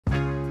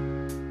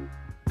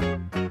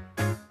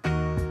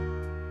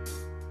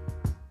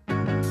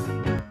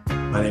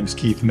My name is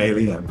Keith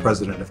Maley. I'm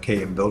president of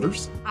KM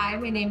Builders. Hi,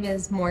 my name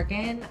is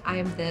Morgan.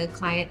 I'm the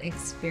Client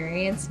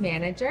Experience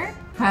Manager.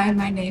 Hi,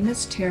 my name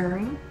is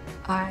Tara.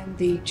 I'm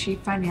the Chief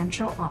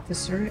Financial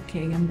Officer at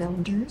KM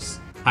Builders.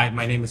 Hi,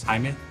 my name is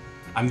Jaime.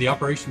 I'm the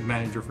Operations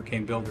Manager for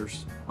KM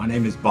Builders. My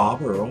name is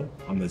Bob Earl.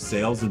 I'm the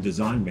Sales and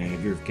Design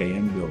Manager of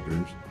KM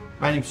Builders.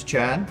 My name's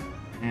Chad,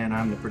 and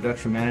I'm the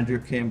Production Manager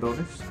of KM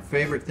Builders.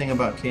 Favorite thing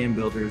about KM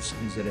Builders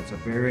is that it's a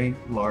very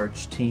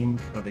large team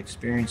of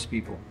experienced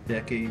people,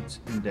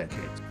 decades and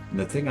decades. And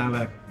the thing I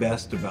like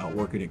best about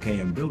working at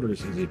KM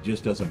Builders is it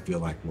just doesn't feel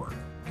like work.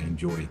 I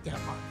enjoy it that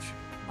much.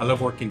 I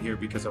love working here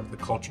because of the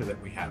culture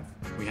that we have.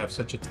 We have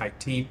such a tight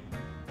team.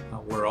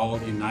 We're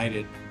all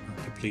united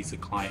to please the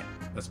client.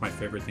 That's my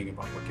favorite thing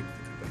about working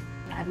with the company.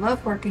 I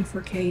love working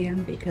for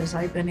KM because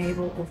I've been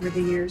able over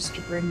the years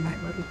to bring my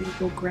little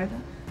beagle Greta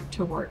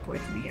to work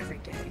with me every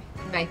day.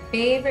 My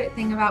favorite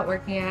thing about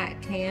working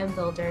at KM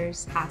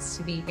Builders has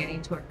to be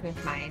getting to work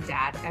with my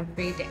dad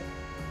every day.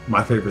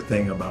 My favorite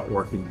thing about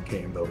working at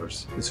KM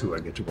Builders is who I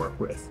get to work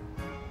with.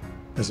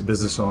 As a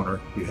business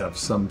owner, you have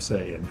some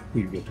say in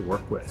who you get to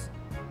work with.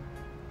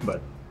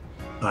 But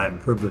I'm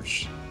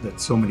privileged that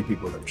so many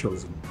people have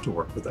chosen to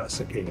work with us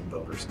at KM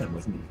Builders and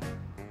with me.